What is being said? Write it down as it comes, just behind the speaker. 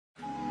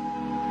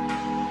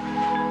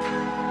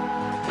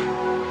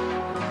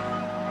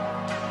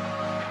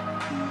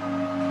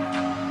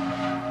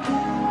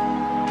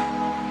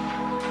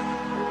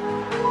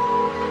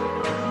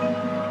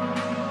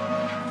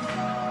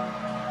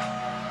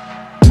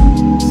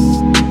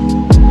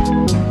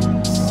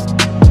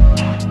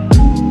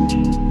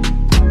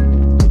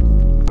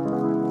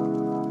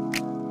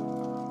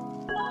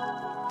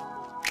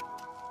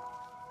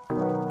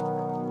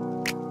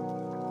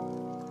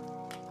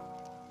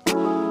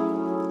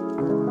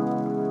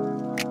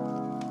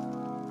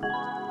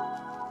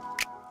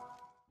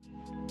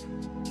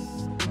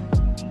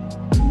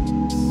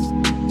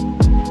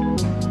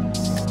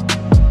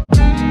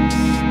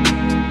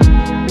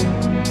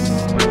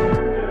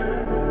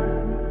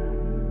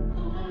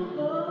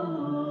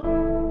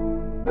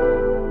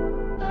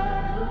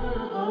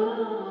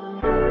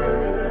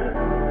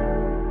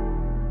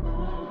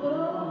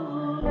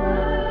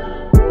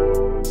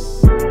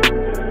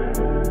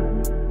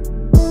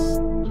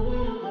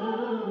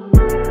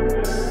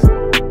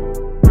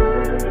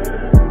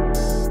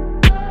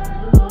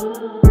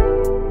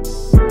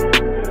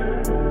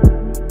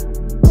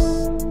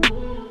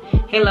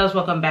Hey loves,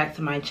 welcome back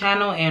to my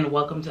channel and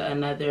welcome to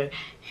another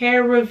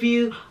hair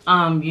review.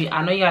 I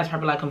know you guys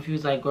probably like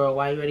confused, like, girl,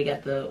 why you already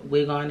got the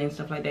wig on and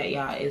stuff like that.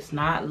 Yeah, it's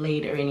not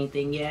laid or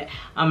anything yet.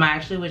 I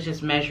actually was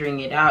just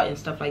measuring it out and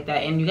stuff like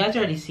that, and you guys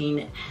already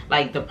seen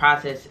like the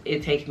process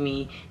it takes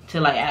me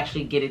to like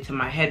actually get it to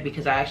my head,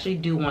 because I actually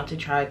do want to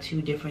try two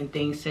different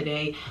things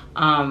today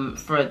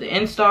for the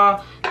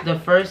install. The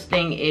first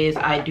thing is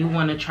I do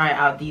want to try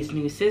out these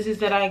new scissors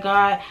that I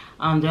got.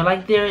 They're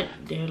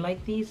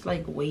like these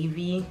like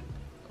wavy.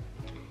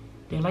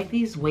 They're like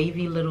these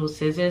wavy little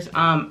scissors.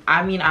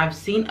 I mean, I've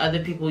seen other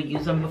people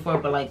use them before,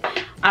 but like,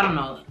 I don't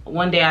know.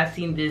 One day I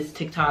seen this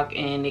TikTok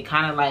and it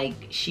kind of like,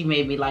 she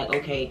made me like,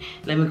 okay,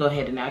 let me go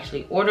ahead and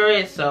actually order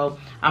it. So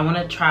I want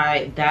to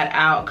try that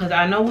out, because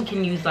I know we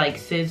can use like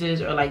scissors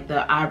or like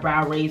the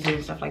eyebrow razor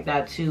and stuff like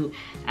that to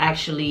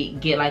actually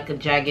get like a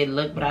jagged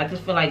look. But I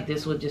just feel like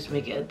this would just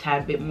make it a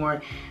tad bit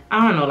more,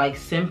 I don't know, like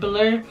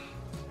simpler,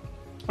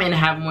 and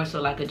have more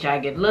so like a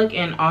jagged look.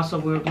 And also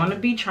we're going to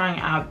be trying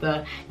out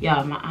the,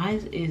 yeah, my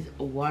eyes is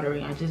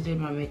watering. I just did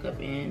my makeup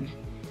and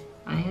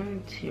I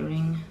am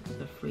tearing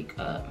the freak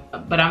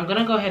up. But I'm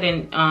gonna go ahead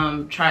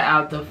and try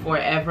out the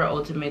Forever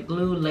Ultimate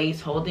Glue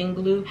Lace Holding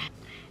Glue,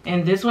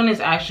 and this one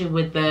is actually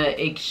with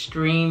the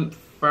Extreme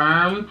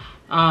Firm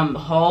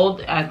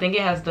hold. I think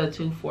it has the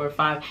 2, 4,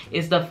 5.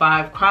 It's the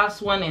 5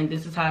 cross one, and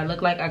this is how it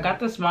look like. I got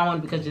the small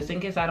one because just in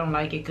case I don't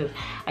like it, because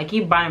I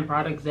keep buying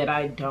products that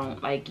I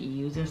don't like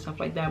use and stuff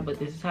like that. But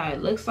this is how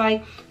it looks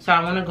like. So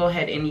I want to go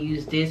ahead and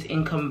use this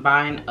in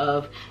combine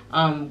of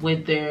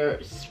with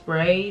their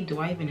spray. Do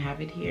I even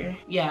have it here?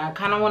 Yeah, I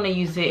kind of want to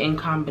use it in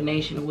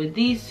combination with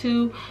these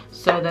two.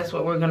 So that's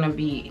what we're gonna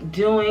be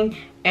doing.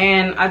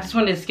 And I just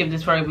wanted to skip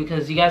this part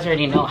because you guys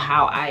already know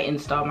how I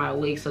install my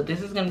wig. So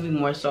this is going to be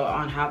more so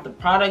on how the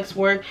products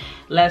work,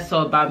 less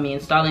so about me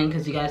installing,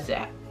 because you guys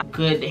have a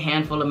good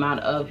handful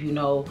amount of, you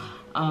know,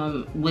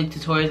 wig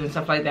tutorials and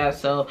stuff like that.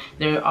 So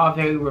they're all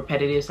very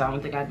repetitive. So I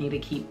don't think I need to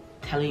keep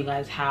telling you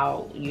guys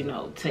how, you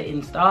know, to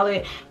install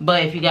it.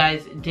 But if you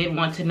guys did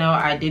want to know,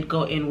 I did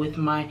go in with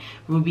my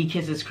Ruby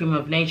Kisses Cream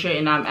of Nature,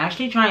 and I'm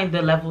actually trying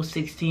the level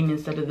 16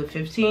 instead of the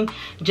 15,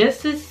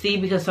 just to see,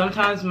 because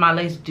sometimes my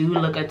lace do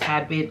look a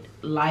tad bit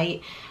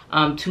light,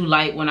 too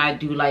light when I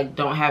do like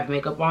don't have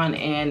makeup on.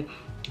 And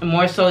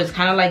more so it's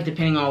kind of like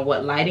depending on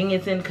what lighting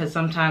it's in, because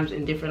sometimes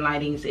in different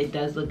lightings it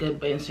does look good,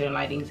 but in certain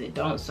lightings it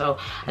don't. So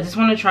I just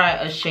want to try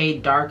a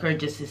shade darker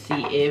just to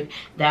see if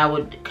that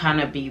would kind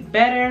of be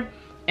better.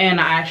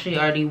 And I actually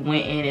already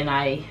went in and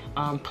I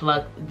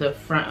plucked the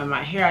front of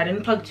my hair. I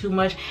didn't pluck too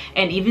much,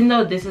 and even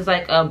though this is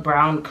like a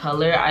brown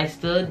color, I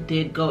still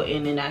did go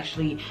in and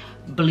actually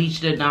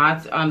bleach the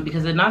knots,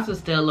 because the knots are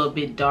still a little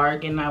bit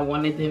dark, and I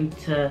wanted them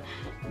to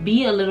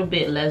be a little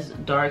bit less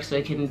dark so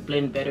it can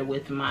blend better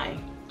with my,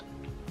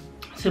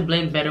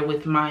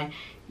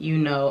 you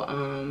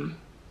know,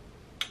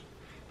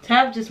 to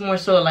have just more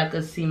so like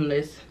a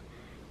seamless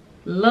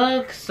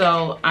look.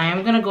 So I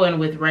am gonna go in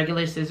with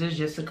regular scissors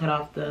just to cut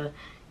off the,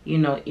 you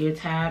know, ear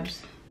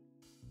tabs.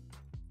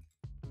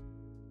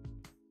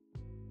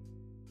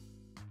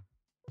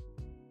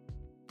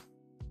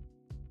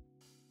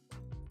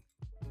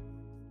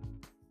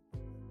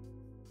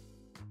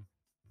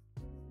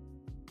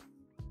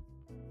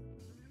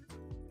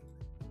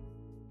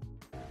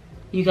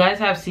 You guys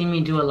have seen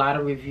me do a lot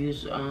of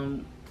reviews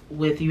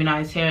with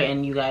UNice Hair,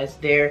 and you guys,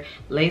 their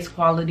lace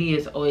quality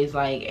is always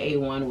like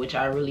A1, which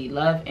I really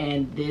love,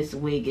 and this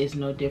wig is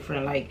no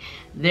different. Like,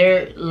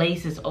 their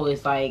lace is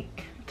always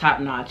like top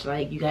notch.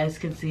 Like, you guys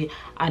can see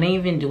I didn't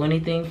even do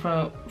anything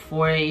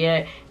for it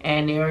yet,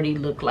 and they already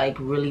look like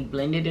really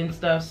blended and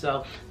stuff.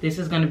 So this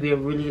is going to be a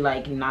really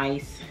like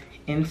nice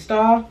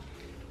install.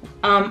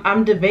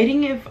 I'm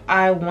debating if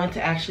I want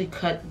to actually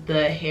cut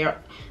the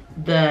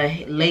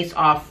lace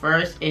off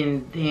first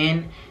and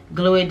then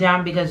glue it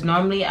down, because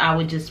normally I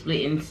would just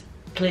split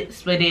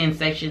it in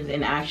sections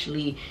and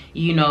actually,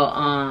 you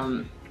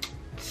know,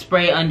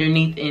 spray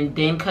underneath and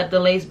then cut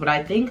the lace. But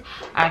I think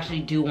I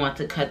actually do want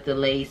to cut the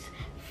lace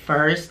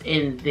first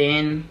and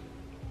then,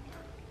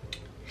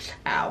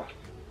 ow,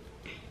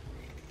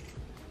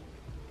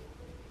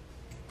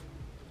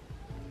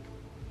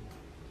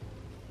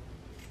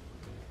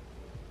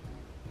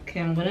 okay,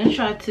 I'm gonna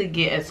try to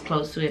get as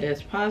close to it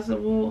as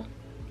possible.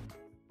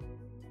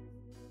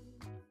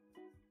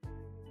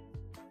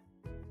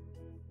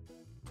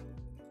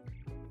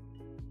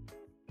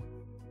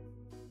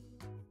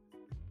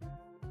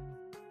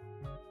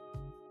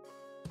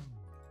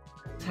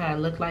 How it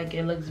look like.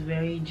 It looks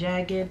very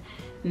jagged.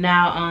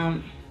 Now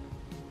I'm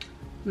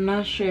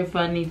not sure if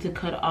I need to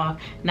cut off.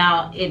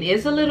 Now it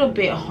is a little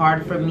bit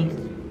hard for me,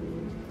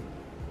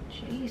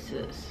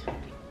 Jesus,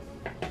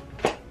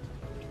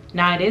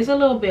 now it is a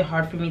little bit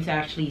hard for me to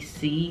actually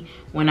see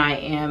when I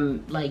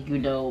am, like, you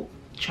know,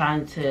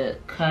 trying to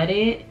cut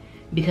it,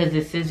 because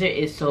the scissor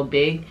is so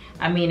big.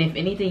 I mean, if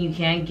anything, you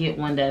can get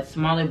one that's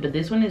smaller, but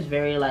this one is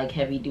very like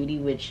heavy duty,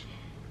 which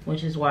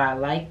is why I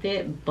liked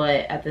it.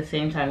 But at the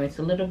same time, it's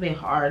a little bit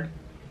hard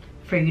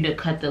for you to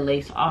cut the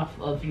lace off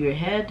of your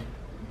head.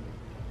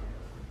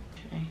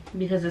 Okay.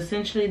 because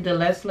essentially the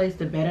less lace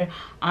the better.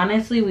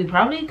 Honestly, we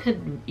probably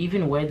could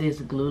even wear this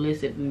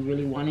glueless if we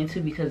really wanted to,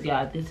 because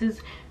yeah, this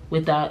is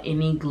without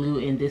any glue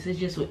and this is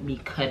just with me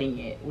cutting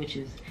it, which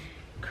is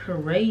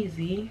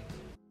crazy.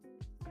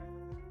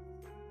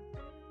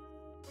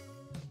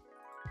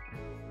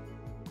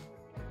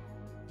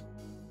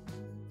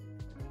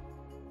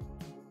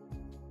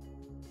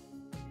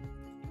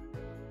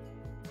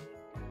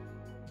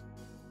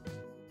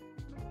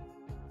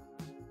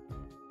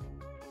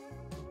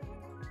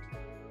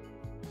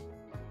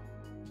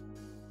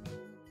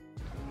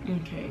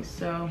 Okay,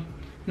 so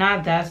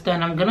now that's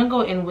done, I'm gonna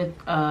go in with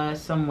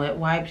some wet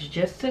wipes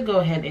just to go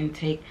ahead and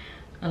take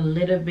a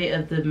little bit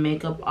of the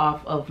makeup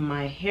off of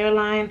my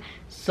hairline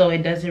so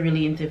it doesn't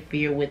really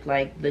interfere with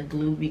like the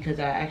glue, because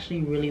I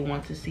actually really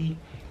want to see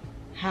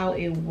how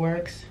it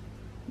works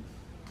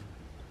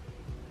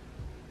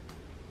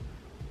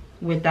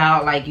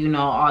without, like, you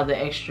know, all the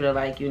extra,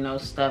 like, you know,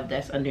 stuff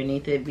that's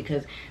underneath it,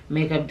 because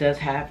makeup does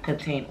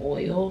contain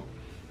oil.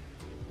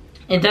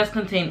 It does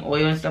contain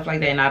oil and stuff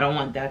like that, and I don't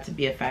want that to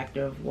be a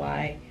factor of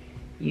why,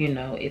 you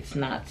know, it's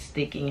not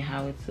sticking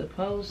how it's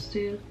supposed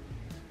to.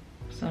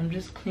 So I'm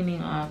just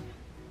cleaning off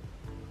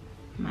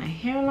my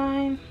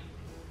hairline.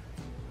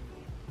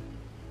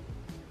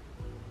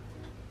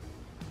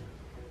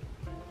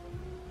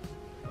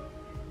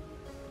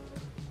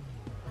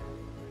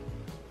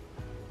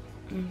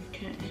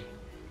 Okay.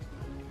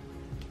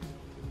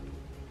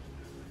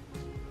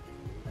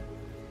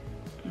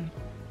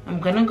 I'm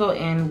gonna go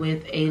in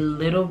with a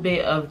little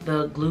bit of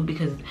the glue,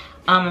 because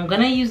I'm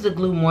gonna use the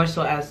glue more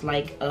so as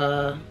like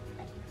oh,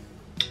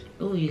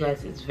 you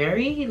guys, it's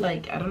very,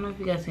 like, I don't know if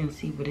you guys can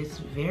see, but it's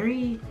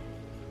very,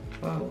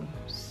 whoa,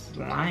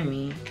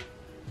 slimy.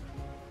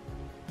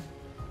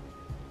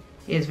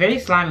 It's very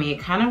slimy. It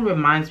kind of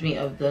reminds me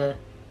of the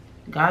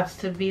Gots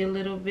to Be a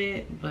little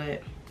bit,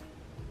 but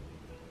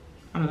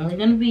I'm only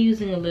gonna be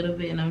using a little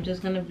bit, and I'm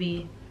just gonna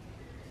be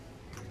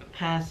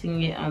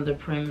passing it on the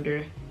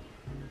perimeter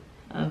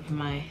of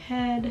my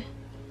head,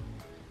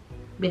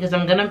 because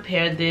I'm gonna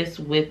pair this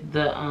with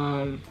the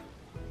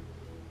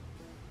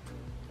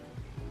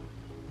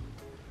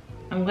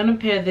I'm gonna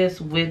pair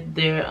this with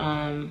their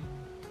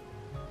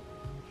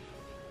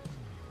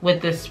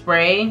with the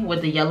spray,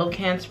 with the yellow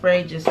can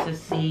spray, just to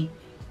see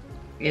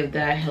if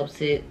that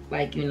helps it,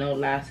 like, you know,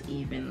 last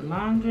even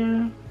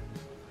longer,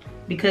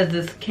 because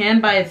this can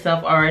by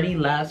itself already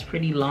lasts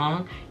pretty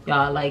long,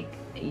 y'all. Like,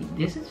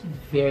 this is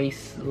very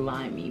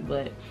slimy,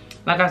 but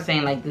like I was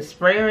saying, like, the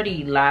spray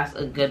already lasts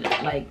a good,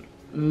 like,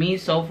 me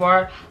so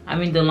far, I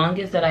mean, the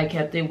longest that I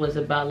kept it was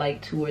about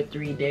like 2 or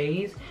 3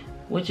 days,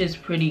 which is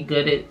pretty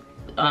good,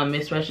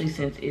 especially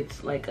since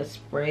it's like a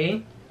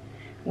spray.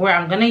 Where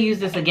I'm gonna use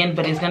this again,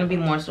 but it's gonna be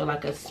more so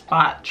like a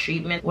spot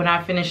treatment when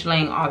I finish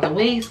laying all the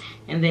wigs.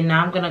 And then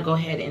now I'm gonna go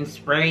ahead and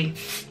spray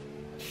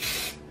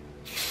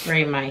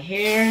my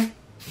hair.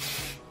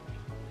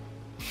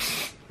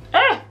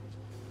 Ah!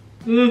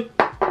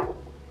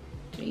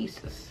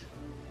 Jesus,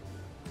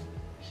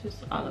 it's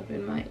just all up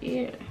in my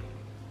ear.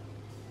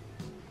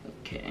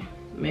 Okay,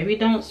 maybe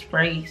don't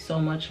spray so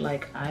much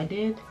like I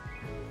did.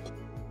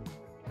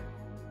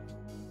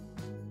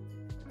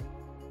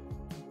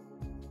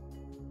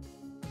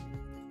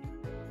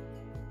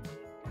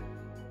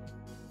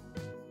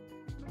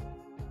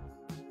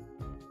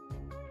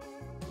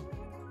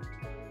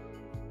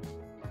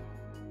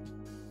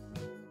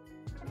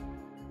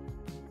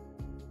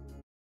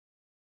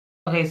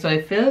 Okay, so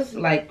it feels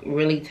like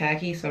really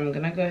tacky, so I'm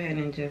gonna go ahead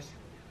and just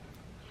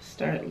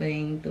start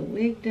laying the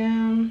wig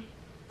down.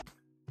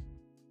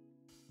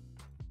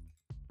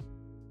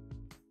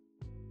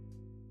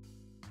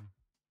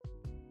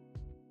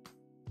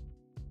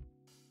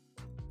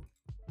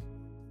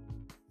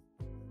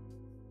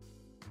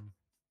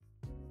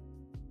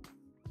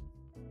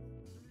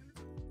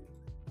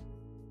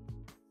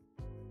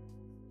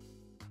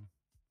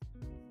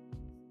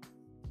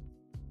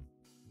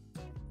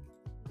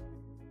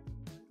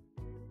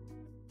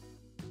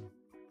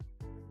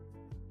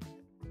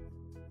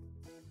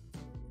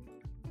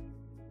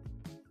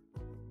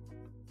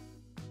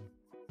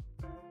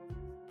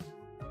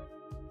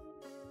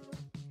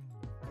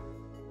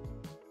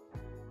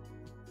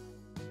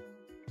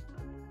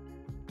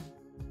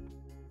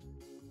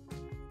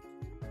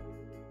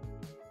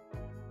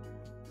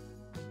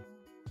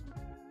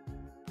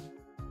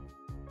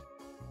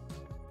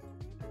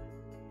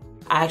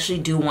 I actually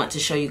do want to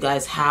show you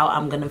guys how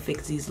I'm gonna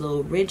fix these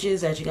little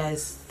ridges that you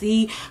guys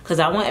see, because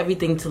I want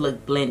everything to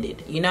look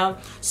blended, you know.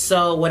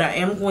 So what I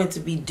am going to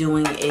be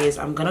doing is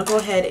I'm gonna go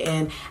ahead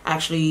and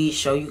actually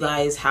show you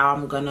guys how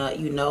I'm gonna,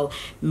 you know,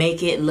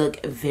 make it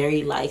look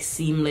very like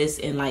seamless,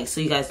 and like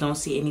so you guys don't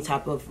see any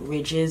type of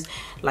ridges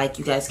like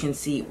you guys can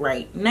see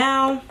right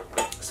now.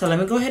 So let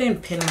me go ahead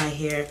and pin my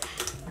hair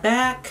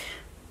back.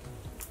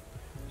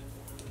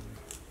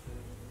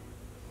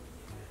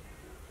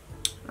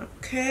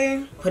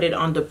 Okay, put it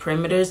on the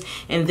perimeters,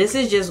 and this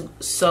is just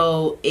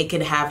so it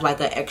could have like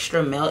an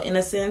extra melt in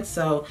a sense.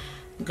 So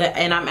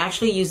and I'm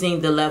actually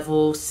using the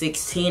level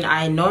 16.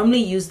 I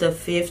normally use the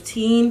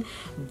 15,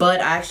 but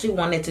I actually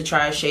wanted to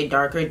try a shade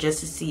darker just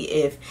to see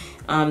if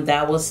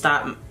that will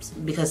stop,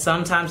 because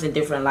sometimes in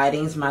different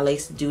lightings my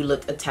lace do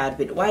look a tad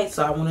bit white.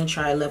 So I want to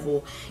try a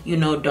level, you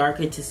know,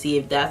 darker to see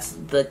if that's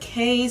the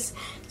case.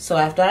 So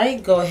after I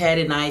go ahead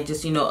and I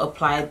just, you know,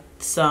 apply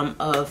some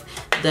of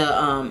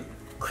the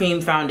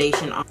cream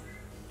foundation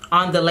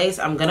on the lace,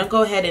 I'm gonna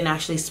go ahead and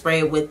actually spray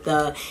it with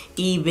the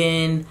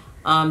Even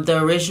the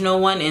original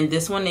one, and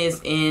this one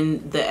is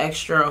in the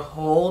extra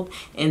hold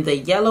in the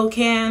yellow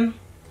can.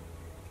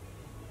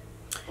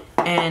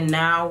 And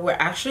now we're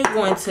actually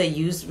going to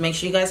use, make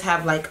sure you guys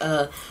have like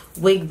a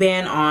wig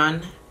band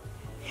on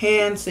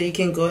hand so you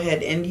can go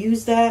ahead and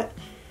use that.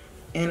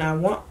 And I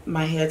want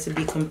my hair to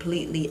be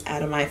completely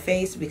out of my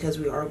face because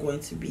we are going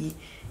to be,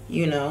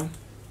 you know,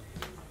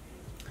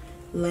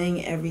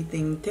 laying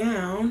everything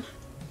down.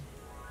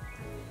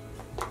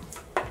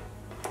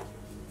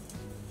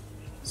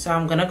 So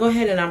I'm gonna go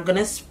ahead and I'm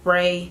gonna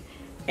spray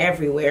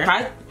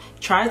everywhere.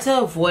 Try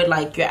to avoid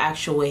like your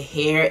actual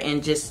hair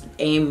and just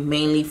aim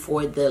mainly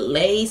for the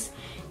lace.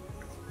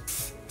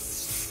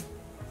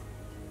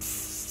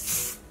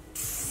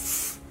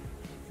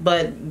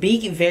 But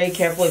be very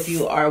careful if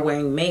you are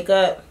wearing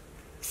makeup.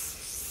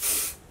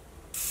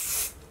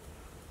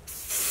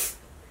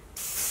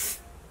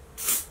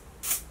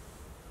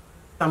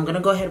 I'm gonna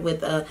go ahead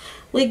with a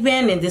wig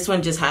band, and this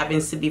one just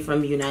happens to be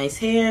from UNice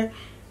Hair.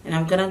 And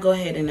I'm gonna go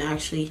ahead and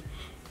actually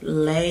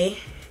lay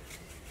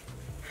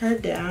her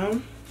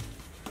down.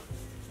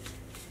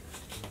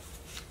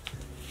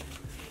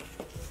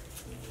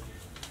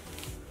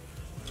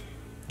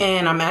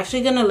 And I'm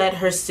actually gonna let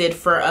her sit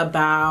for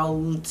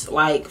about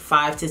like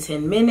 5 to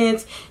 10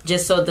 minutes,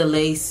 just so the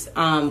lace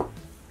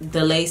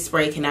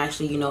spray can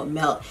actually, you know,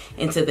 melt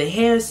into the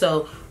hair.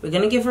 So we're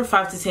gonna give her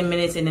 5 to 10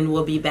 minutes, and then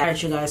we'll be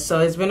back, you guys. So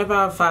it's been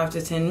about 5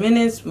 to 10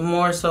 minutes,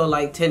 more so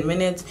like 10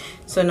 minutes.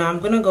 So now I'm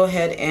gonna go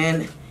ahead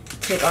and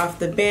take off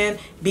the band.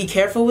 Be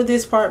careful with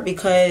this part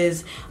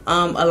because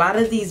a lot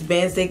of these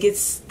bands, they get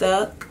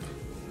stuck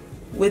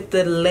with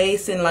the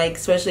lace, and like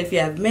especially if you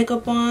have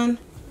makeup on,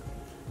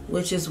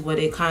 which is what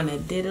it kind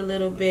of did a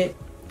little bit.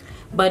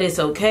 But it's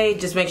okay,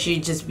 just make sure you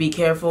just be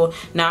careful.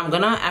 Now I'm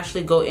gonna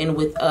actually go in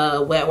with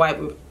a wet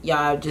wipe. Y'all,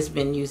 I've just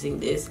been using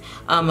this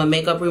a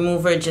makeup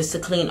remover just to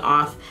clean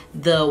off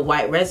the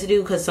white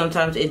residue, because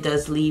sometimes it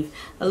does leave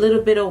a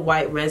little bit of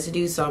white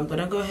residue. So I'm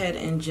gonna go ahead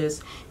and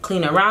just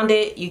clean around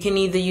it. You can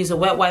either use a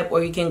wet wipe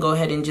or you can go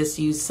ahead and just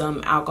use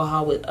some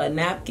alcohol with a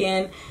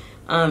napkin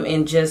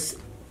and just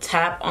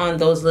tap on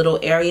those little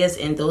areas,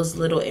 and those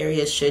little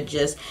areas should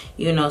just,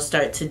 you know,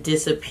 start to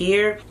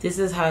disappear. This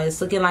is how it's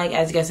looking like.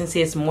 As you guys can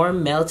see, it's more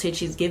melted.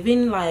 She's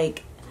giving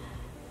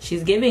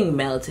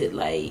melted,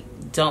 like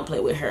don't play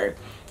with her.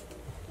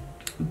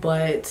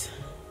 But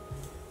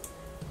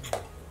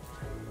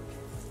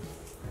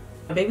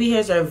baby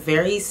hairs are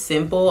very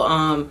simple.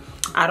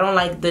 I don't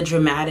like the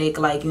dramatic,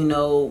 like, you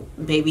know,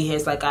 baby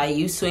hairs like I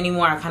used to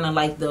anymore. I kind of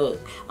like the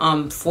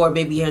 4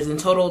 baby hairs in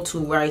total,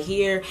 2 right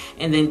here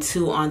and then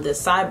 2 on the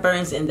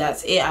sideburns, and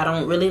that's it. I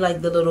don't really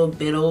like the little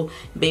bittle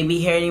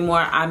baby hair anymore.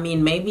 I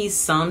mean, maybe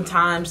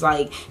sometimes,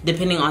 like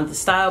depending on the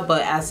style,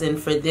 but as in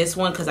for this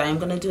one, because I am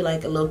gonna do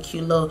like a little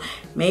cute little,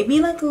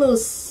 maybe like a little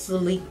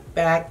sleek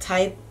back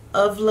type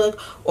of look,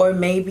 or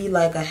maybe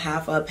like a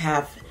half up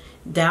half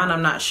down.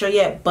 I'm not sure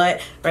yet, but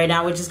right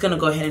now we're just gonna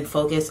go ahead and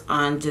focus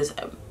on just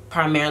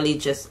primarily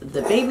just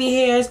the baby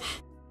hairs.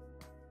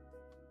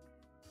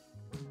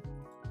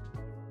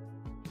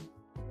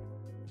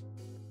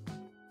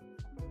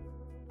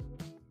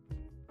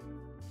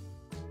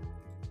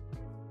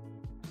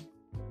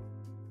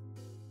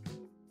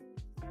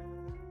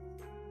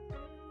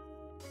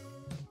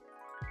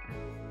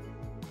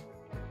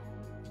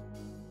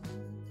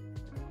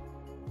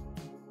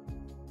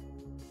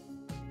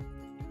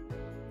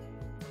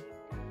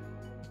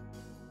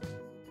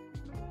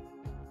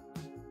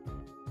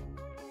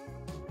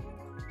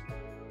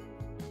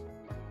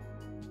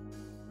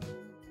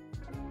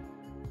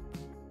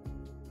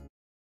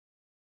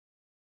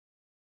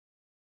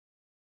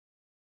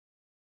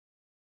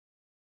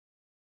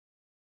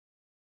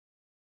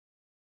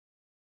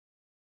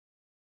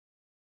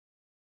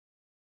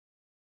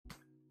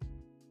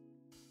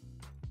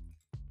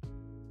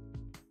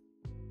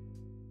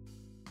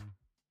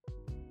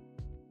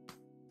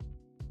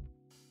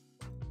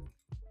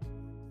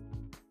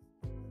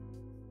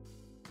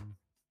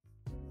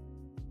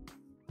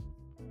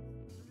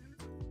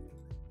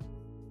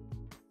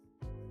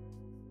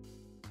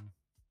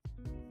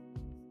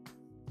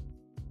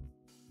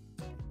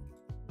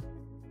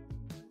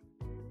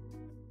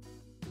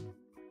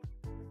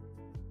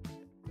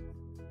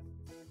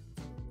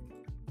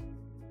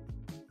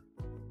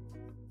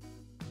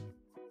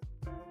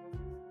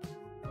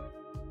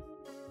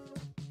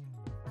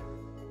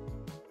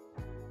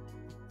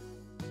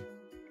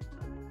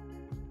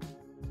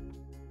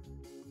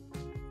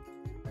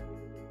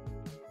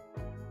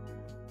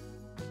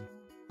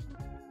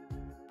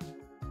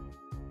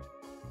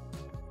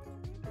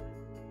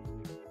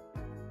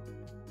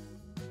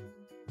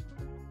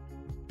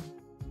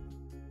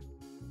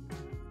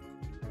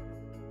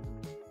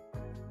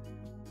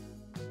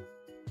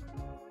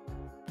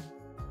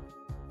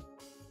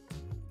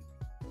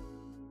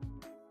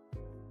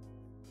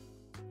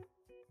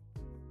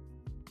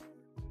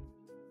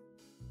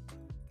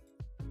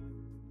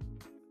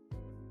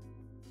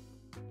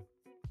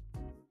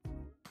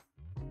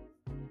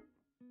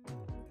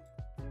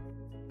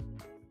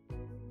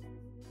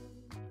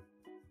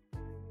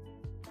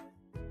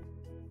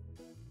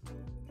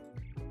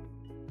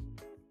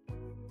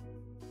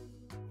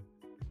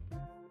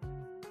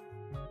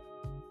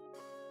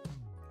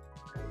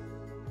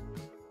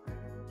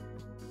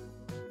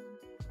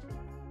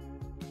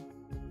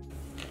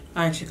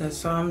 Alright, you guys,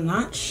 so I'm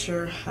not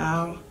sure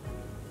how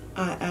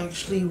I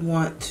actually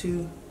want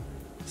to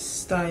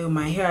style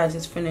my hair. I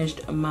just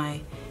finished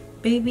my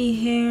baby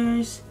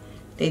hairs.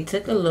 They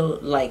took a little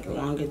like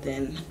longer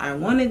than I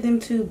wanted them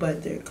to,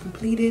 but they're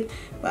completed.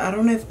 But I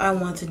don't know if I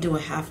want to do a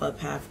half up,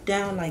 half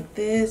down like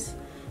this.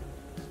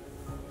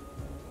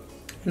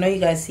 I know you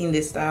guys seen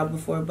this style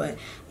before, but I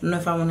don't know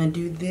if I want to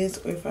do this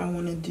or if I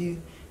want to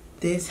do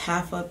this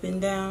half up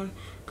and down,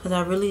 because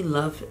I really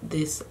love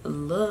this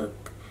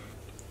look.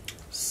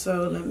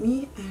 So let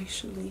me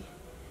actually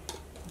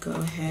go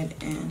ahead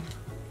and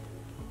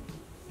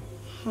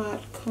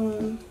hot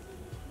comb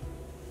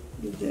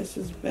this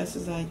as best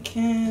as I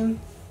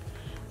can.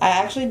 I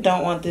actually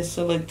don't want this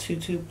to look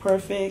too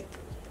perfect.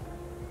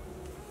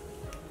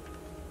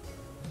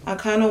 I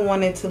kind of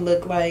want it to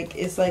look like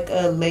it's like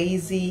a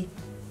lazy,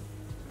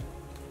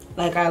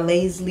 like I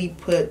lazily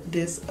put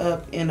this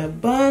up in a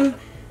bun,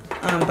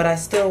 but I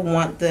still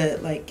want the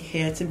like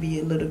hair to be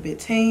a little bit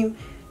tame.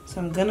 So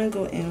I'm gonna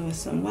go in with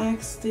some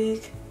wax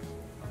stick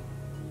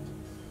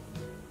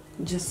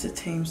just to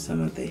tame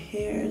some of the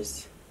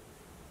hairs.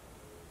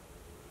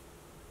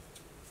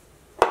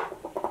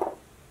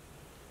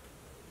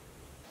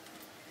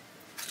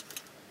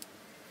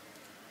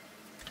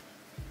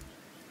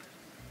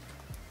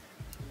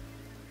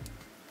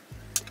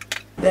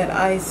 That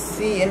I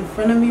see in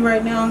front of me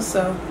right now,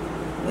 so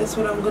that's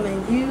what I'm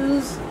gonna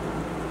use.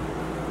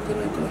 I'm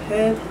gonna go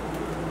ahead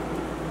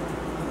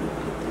and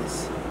put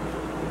this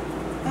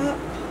up.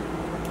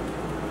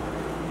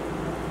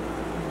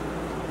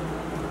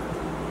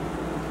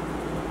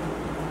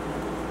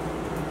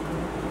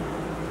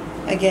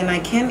 Again, I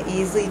can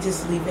easily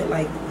just leave it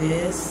like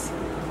this,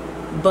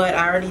 but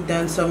I already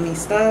done so many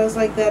styles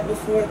like that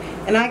before,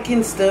 and I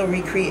can still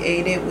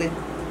recreate it with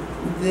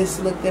this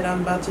look that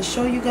I'm about to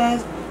show you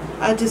guys.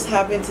 I just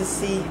happened to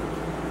see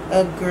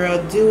a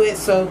girl do it.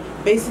 So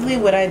basically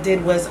what I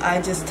did was I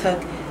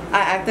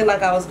acted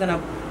like I was gonna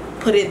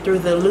put it through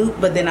the loop,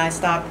 but then I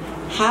stopped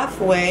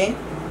halfway,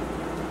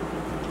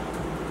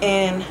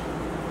 and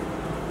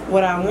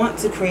what I want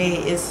to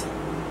create is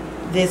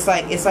this,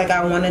 like, it's like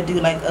I want to do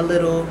like a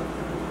little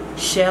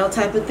shell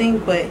type of thing,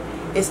 but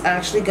it's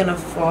actually gonna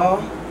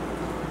fall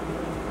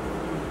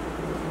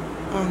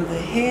on the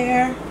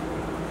hair,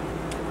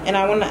 and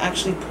I want to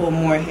actually pull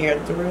more hair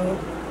through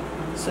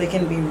so it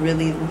can be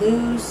really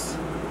loose.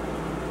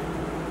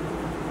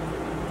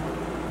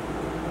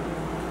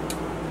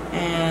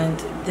 And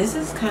this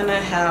is kind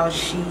of how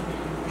she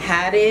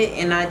had it,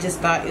 and I just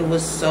thought it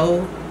was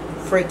so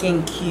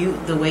freaking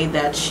cute the way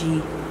that she,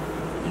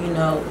 you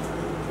know,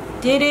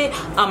 did it.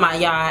 Y'all,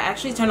 I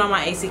actually turned on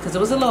my AC because it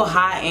was a little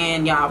hot,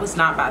 and y'all, I was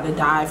not about to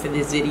die for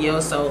this video,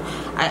 so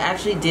I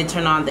actually did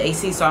turn on the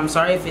AC. So I'm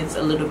sorry if it's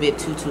a little bit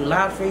too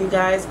loud for you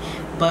guys,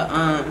 but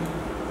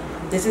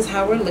this is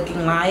how we're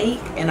looking like,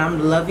 and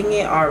I'm loving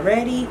it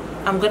already.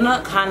 I'm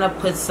gonna kind of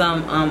put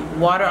some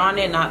water on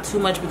it, not too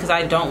much, because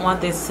I don't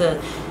want this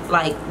to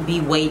like be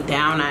weighed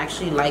down. I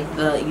actually like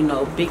the, you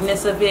know,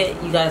 bigness of it.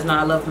 You guys know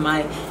I love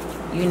my,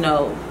 you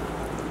know,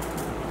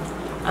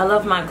 I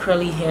love my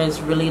curly hairs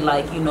really,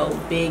 like, you know,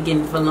 big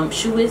and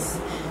voluptuous.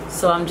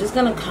 So I'm just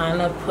gonna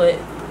kind of put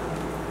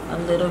a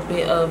little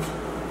bit of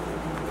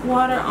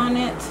water on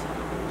it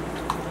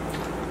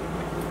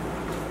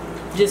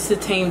just to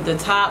tame the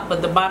top,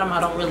 but the bottom I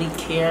don't really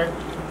care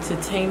to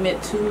tame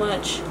it too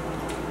much.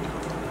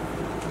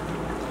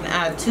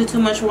 Add too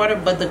much water,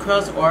 but the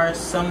curls are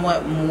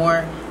somewhat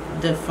more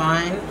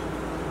defined,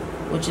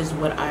 which is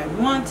what I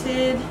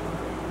wanted.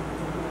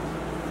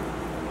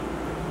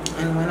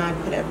 And when I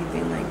put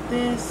everything like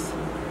this,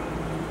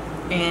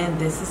 and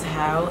this is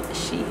how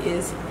she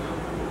is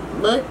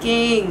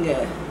looking.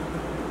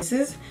 This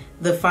is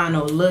the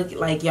final look.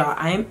 Like, y'all,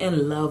 I am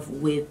in love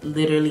with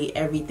literally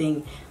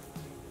everything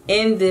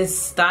in this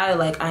style.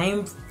 Like,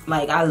 I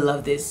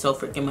love this so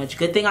freaking much.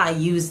 Good thing I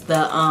used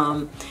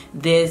the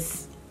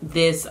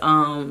this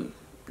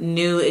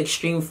new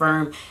Extreme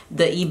Firm,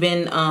 the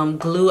Eben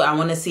glue. I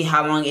want to see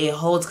how long it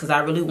holds, because I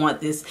really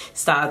want this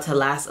style to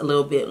last a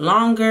little bit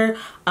longer.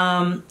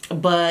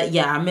 But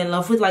yeah, I'm in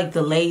love with like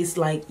the lace.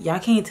 Like, y'all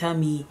can't tell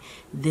me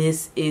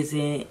this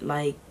isn't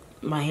like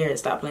my hair.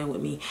 Stop playing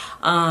with me.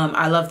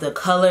 I love the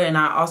color, and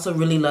I also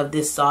really love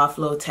this soft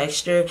low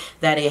texture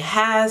that it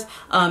has.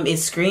 It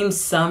screams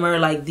summer.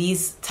 Like,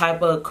 these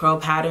type of curl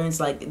patterns,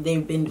 like,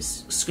 they've been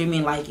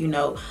screaming like, you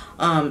know,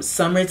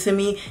 summer to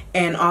me.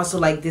 And also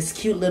like this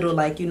cute little,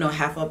 like, you know,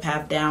 half up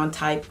half down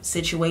type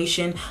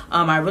situation.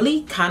 I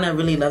really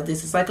love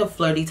this. It's like a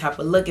flirty type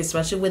of look,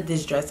 especially with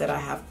this dress that I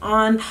have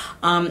on.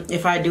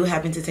 If I do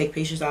happen to take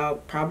pictures, I'll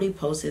probably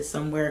post it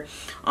somewhere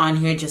on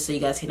here just so you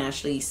guys can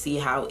actually see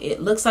how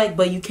it looks like. like,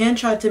 but you can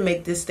try to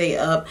make this stay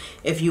up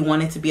if you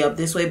want it to be up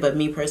this way. But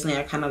me personally,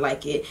 I kind of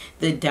like it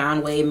the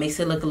down way. It makes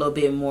it look a little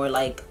bit more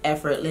like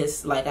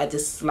effortless, like I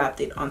just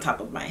slapped it on top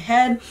of my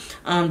head,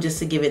 just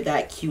to give it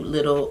that cute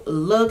little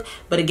look.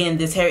 But again,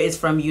 this hair is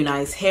from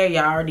UNice Hair.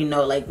 Y'all already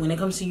know, like, when it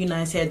comes to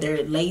UNice Hair,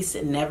 their lace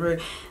never,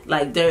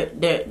 like,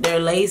 their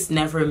lace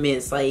never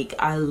miss. Like,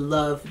 I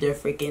love their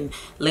freaking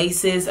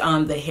laces.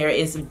 The hair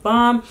is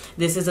bomb.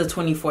 This is a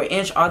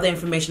 24-inch. All the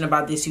information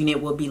about this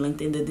unit will be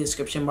linked in the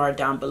description bar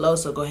down below,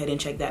 so go ahead and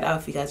check that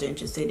out if you guys are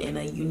interested in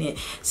a unit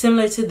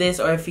similar to this,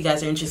 or if you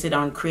guys are interested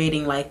on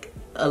creating like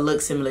a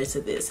look similar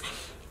to this.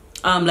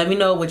 Let me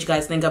know what you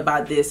guys think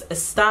about this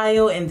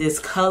style and this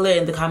color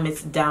in the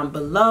comments down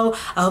below.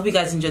 I hope you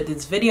guys enjoyed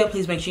this video.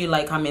 Please make sure you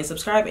like, comment,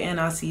 subscribe, and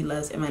I'll see you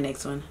loves in my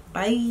next one.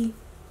 Bye.